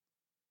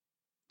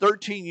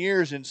 13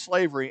 years in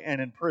slavery and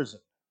in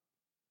prison.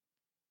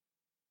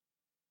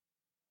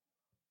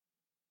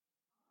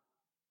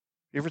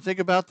 You ever think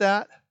about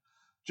that?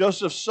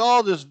 Joseph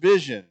saw this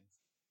vision,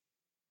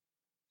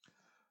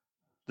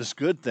 this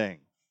good thing.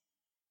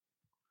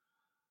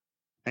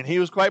 And he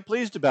was quite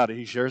pleased about it.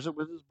 He shares it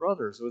with his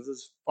brothers, with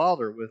his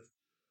father, with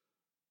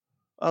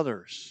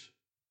others.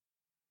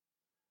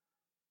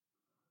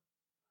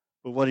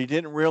 But what he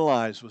didn't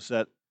realize was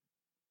that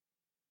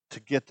to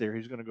get there,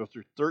 he's going to go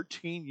through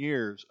 13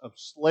 years of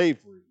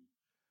slavery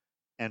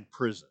and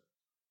prison.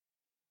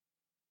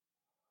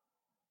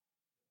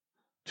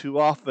 Too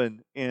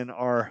often in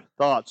our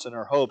thoughts and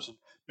our hopes, and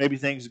maybe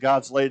things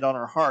God's laid on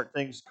our heart,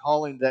 things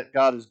calling that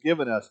God has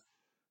given us,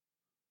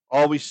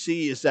 all we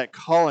see is that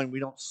calling. We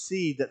don't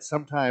see that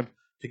sometimes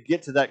to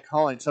get to that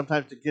calling,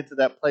 sometimes to get to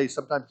that place,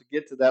 sometimes to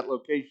get to that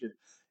location,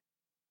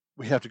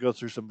 we have to go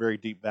through some very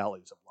deep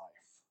valleys of life.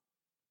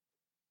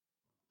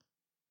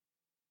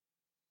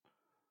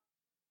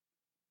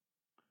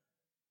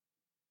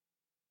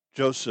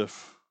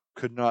 Joseph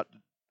could not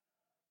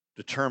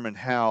determine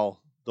how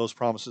those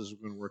promises were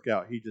going to work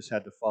out. He just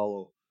had to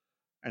follow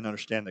and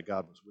understand that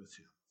God was with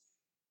him.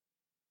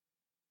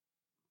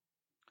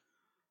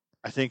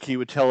 I think he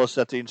would tell us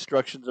that the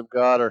instructions of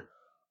God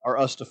are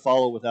us to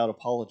follow without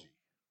apology.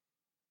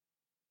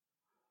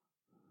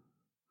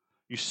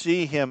 You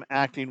see him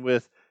acting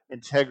with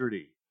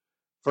integrity.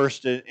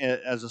 First,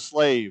 as a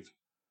slave,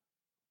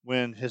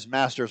 when his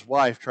master's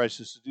wife tries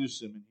to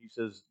seduce him, and he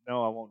says,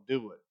 "No, I won't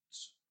do it."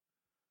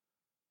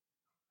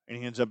 And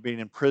he ends up being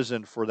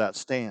imprisoned for that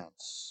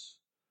stance.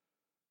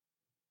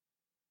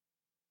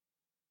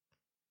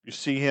 You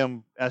see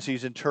him as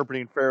he's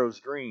interpreting Pharaoh's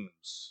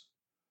dreams.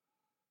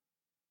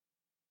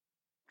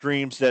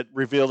 Dreams that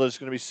reveal that it's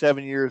going to be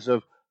 7 years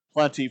of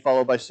plenty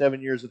followed by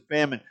 7 years of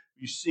famine.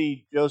 You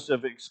see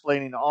Joseph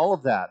explaining all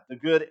of that, the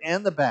good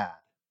and the bad.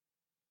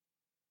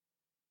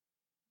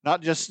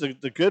 Not just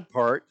the good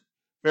part.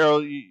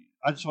 Pharaoh,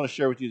 I just want to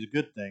share with you the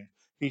good thing.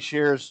 He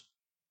shares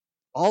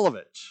all of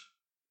it.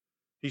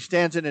 He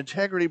stands in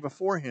integrity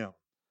before him.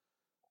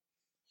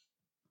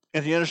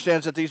 And he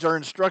understands that these are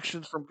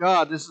instructions from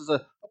God. This is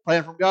a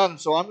plan from God, and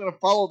so I'm going to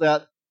follow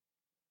that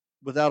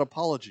without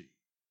apology.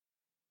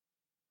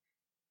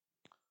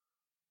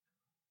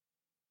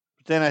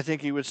 But then I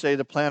think he would say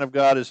the plan of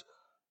God is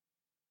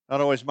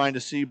not always mine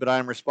to see, but I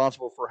am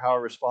responsible for how I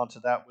respond to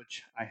that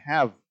which I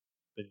have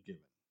been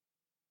given.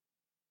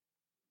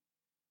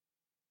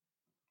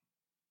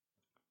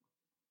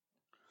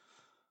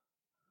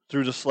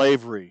 Through the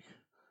slavery,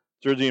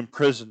 through the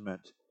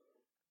imprisonment,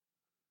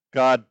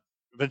 God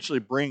eventually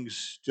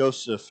brings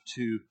Joseph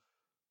to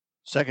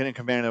second in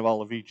command of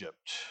all of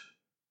Egypt.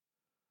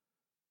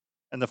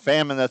 And the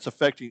famine that's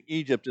affecting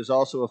Egypt is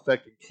also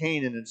affecting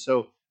Canaan. And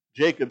so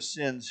Jacob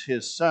sends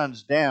his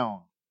sons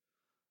down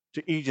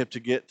to Egypt to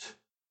get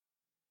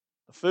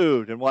the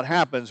food. And what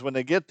happens when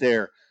they get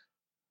there?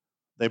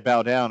 They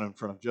bow down in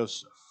front of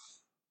Joseph.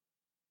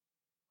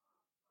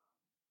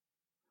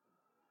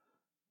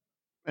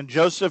 And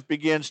Joseph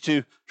begins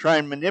to try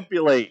and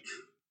manipulate,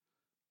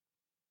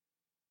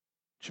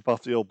 chip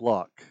off the old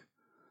block,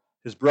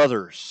 his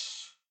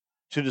brothers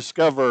to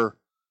discover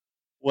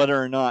whether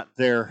or not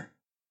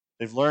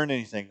they've learned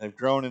anything, they've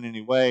grown in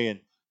any way. And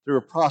through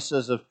a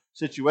process of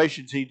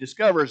situations, he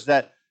discovers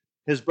that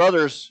his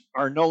brothers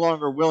are no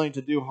longer willing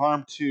to do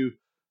harm to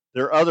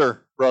their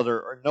other brother,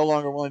 or no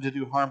longer willing to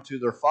do harm to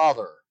their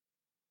father.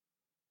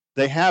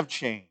 They have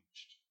changed.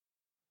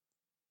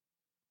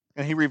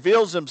 And he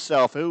reveals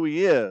himself, who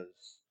he is.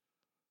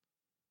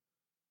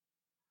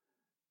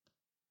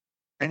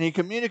 And he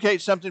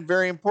communicates something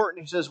very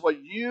important. He says,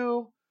 what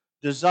you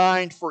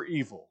designed for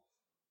evil,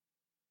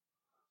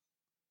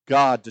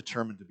 God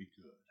determined to be good.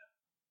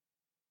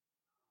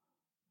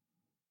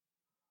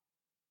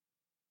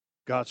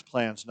 God's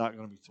plan's not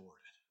going to be thwarted.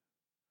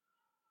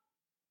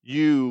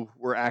 You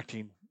were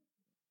acting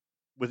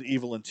with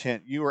evil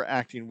intent. You were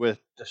acting with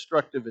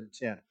destructive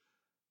intent.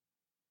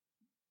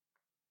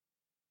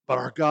 But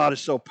our God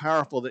is so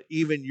powerful that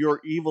even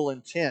your evil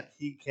intent,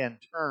 He can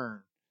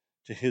turn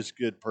to His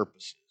good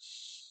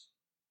purposes.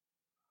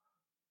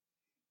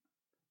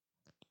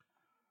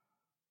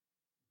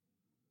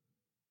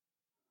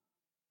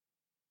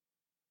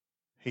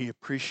 He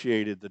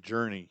appreciated the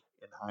journey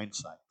in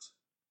hindsight.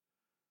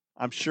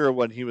 I'm sure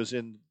when he was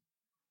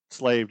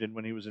enslaved and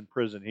when he was in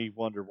prison, he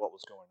wondered what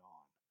was going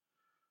on.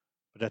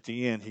 But at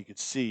the end, he could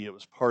see it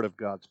was part of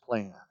God's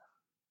plan.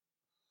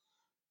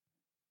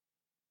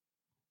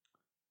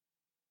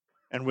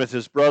 And with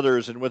his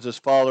brothers and with his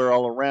father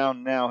all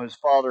around now, his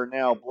father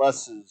now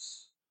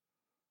blesses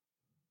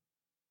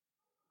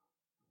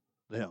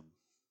them,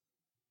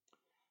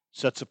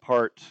 sets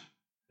apart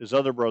his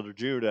other brother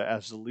Judah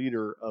as the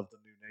leader of the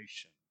new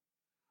nation,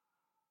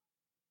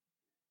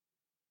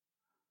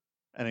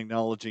 and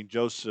acknowledging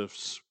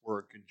Joseph's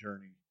work and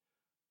journey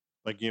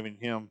by giving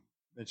him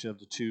mention of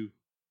the two,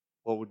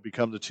 what would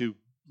become the two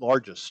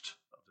largest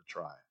of the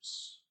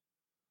tribes.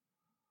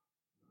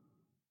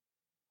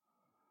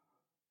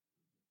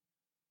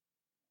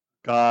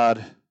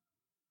 God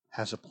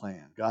has a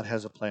plan. God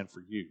has a plan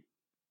for you.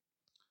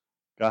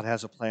 God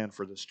has a plan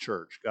for this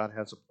church. God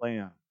has a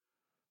plan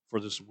for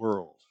this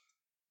world.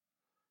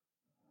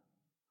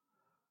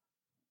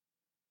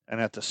 And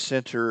at the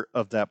center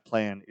of that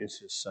plan is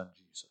His Son,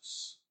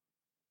 Jesus.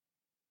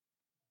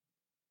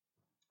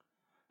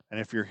 And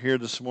if you're here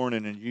this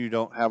morning and you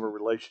don't have a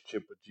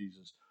relationship with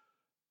Jesus,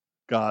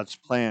 God's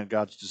plan,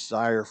 God's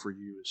desire for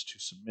you is to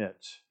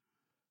submit,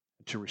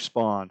 to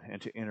respond,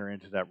 and to enter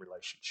into that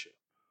relationship.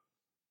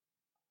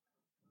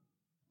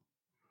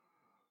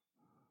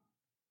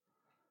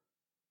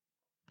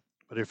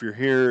 But if you're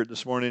here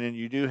this morning and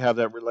you do have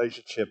that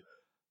relationship,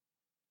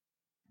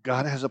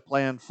 God has a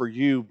plan for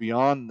you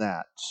beyond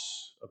that,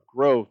 of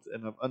growth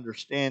and of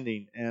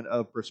understanding and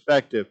of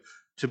perspective,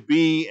 to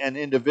be an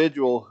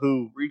individual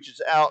who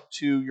reaches out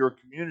to your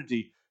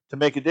community to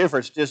make a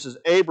difference, just as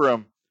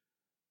Abram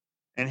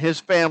and his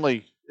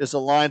family is a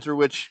line through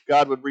which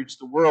God would reach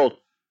the world.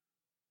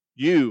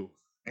 You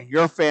and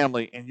your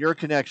family and your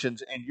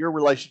connections and your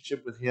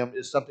relationship with Him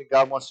is something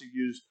God wants to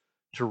use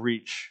to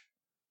reach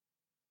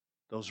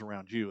those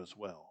around you as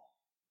well,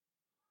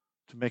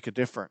 to make a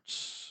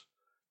difference,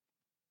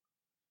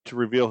 to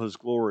reveal His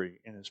glory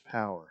and His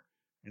power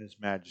and His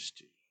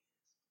majesty.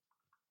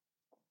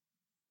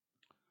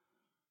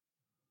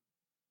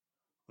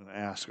 I'm going to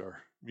ask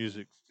our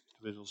music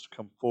individuals to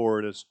come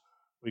forward as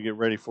we get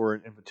ready for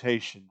an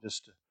invitation.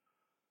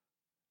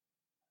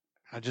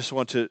 I just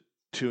want to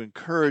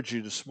encourage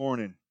you this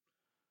morning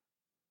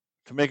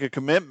to make a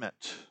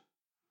commitment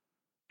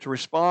to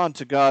respond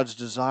to God's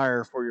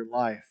desire for your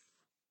life,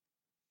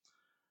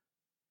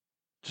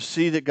 to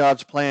see that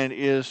God's plan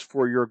is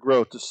for your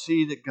growth, to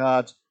see that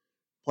God's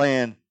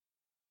plan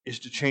is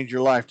to change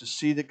your life, to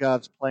see that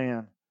God's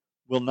plan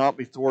will not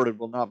be thwarted,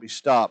 will not be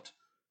stopped,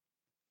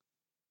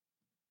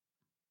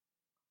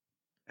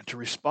 and to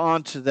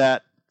respond to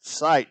that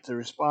sight, to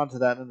respond to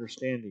that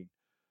understanding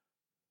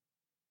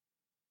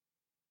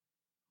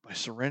by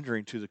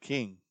surrendering to the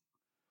King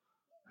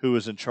who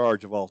is in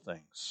charge of all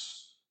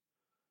things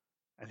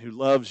and who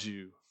loves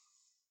you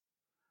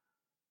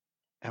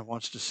and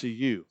wants to see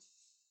you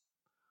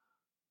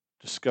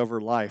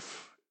discover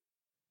life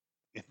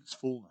in its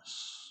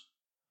fullness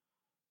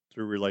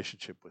through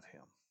relationship with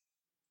Him.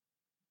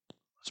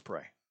 Let's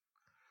pray.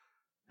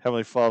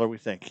 Heavenly Father, we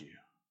thank you.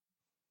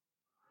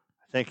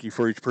 Thank you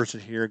for each person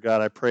here.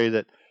 God, I pray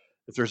that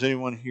if there's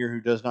anyone here who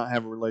does not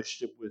have a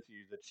relationship with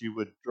you, that you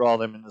would draw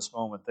them in this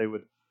moment. They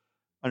would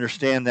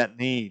understand that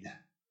need,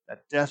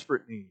 that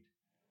desperate need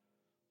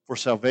for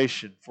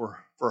salvation,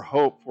 for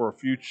hope, for a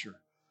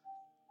future.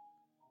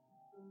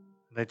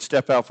 And they'd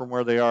step out from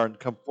where they are and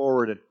come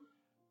forward, and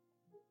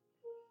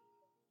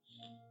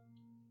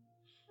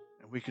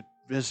we could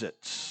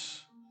visit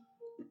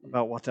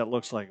about what that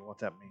looks like and what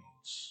that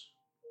means.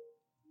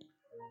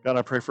 God,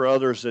 I pray for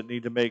others that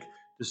need to make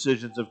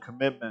decisions of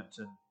commitment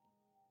and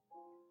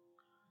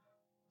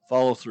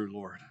follow through,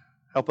 Lord.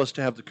 Help us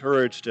to have the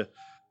courage to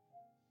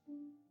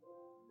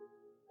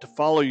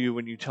follow you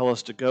when you tell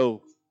us to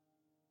go,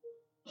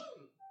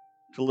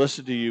 to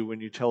listen to you when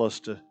you tell us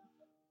to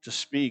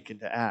speak and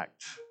to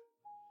act.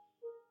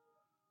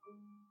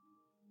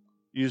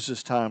 Use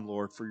this time,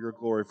 Lord, for your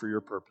glory, for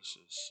your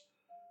purposes.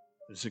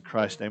 It's in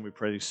Christ's name we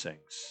pray these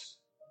things.